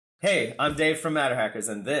Hey, I'm Dave from MatterHackers,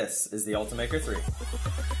 and this is the Ultimaker 3.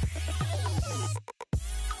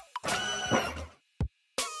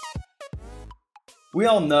 We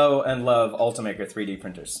all know and love Ultimaker 3D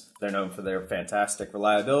printers. They're known for their fantastic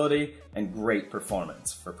reliability and great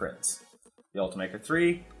performance for prints. The Ultimaker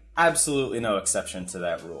 3, absolutely no exception to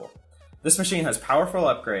that rule. This machine has powerful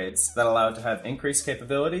upgrades that allow it to have increased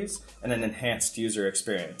capabilities and an enhanced user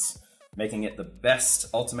experience, making it the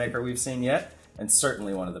best Ultimaker we've seen yet, and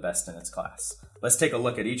certainly one of the best in its class. Let's take a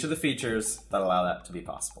look at each of the features that allow that to be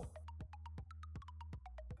possible.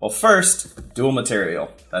 Well, first, dual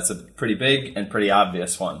material. That's a pretty big and pretty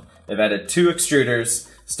obvious one. They've added 2 extruders,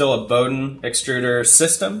 still a Bowden extruder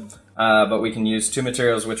system, but we can use 2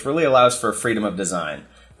 materials, which really allows for freedom of design.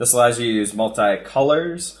 This allows you to use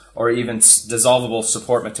multi-colors or even dissolvable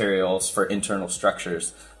support materials for internal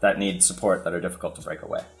structures that need support that are difficult to break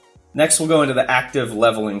away. Next, we'll go into the active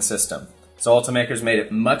leveling system. So Ultimaker's made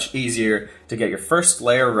it much easier to get your first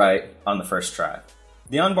layer right on the first try.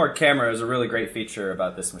 The onboard camera is a really great feature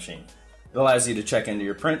about this machine. It allows you to check into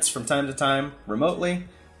your prints from time to time remotely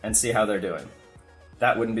and see how they're doing.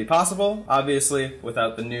 That wouldn't be possible, obviously,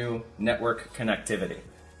 without the new network connectivity.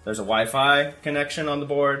 There's a Wi-Fi connection on the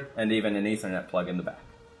board and even an Ethernet plug in the back.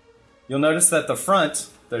 You'll notice that the front,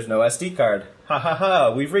 there's no SD card. Ha ha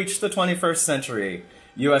ha, we've reached the 21st century.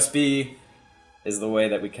 USB is the way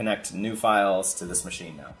that we connect new files to this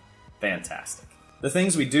machine now. Fantastic. The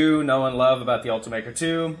things we do know and love about the Ultimaker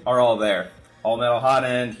 2 are all there. All metal hot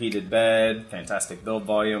end, heated bed, fantastic build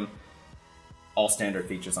volume, all standard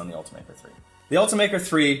features on the Ultimaker 3. The Ultimaker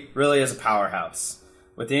 3 really is a powerhouse.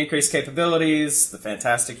 With the increased capabilities, the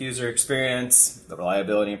fantastic user experience, the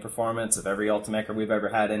reliability and performance of every Ultimaker we've ever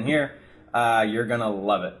had in here, you're gonna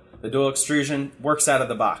love it. The dual extrusion works out of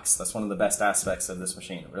the box. That's one of the best aspects of this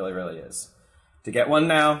machine. It really, really is. To get one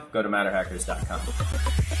now, go to MatterHackers.com.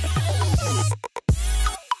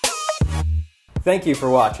 Thank you for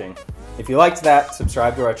watching. If you liked that,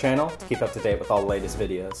 subscribe to our channel to keep up to date with all the latest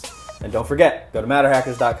videos. And don't forget, go to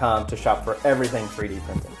MatterHackers.com to shop for everything 3D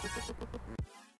printing.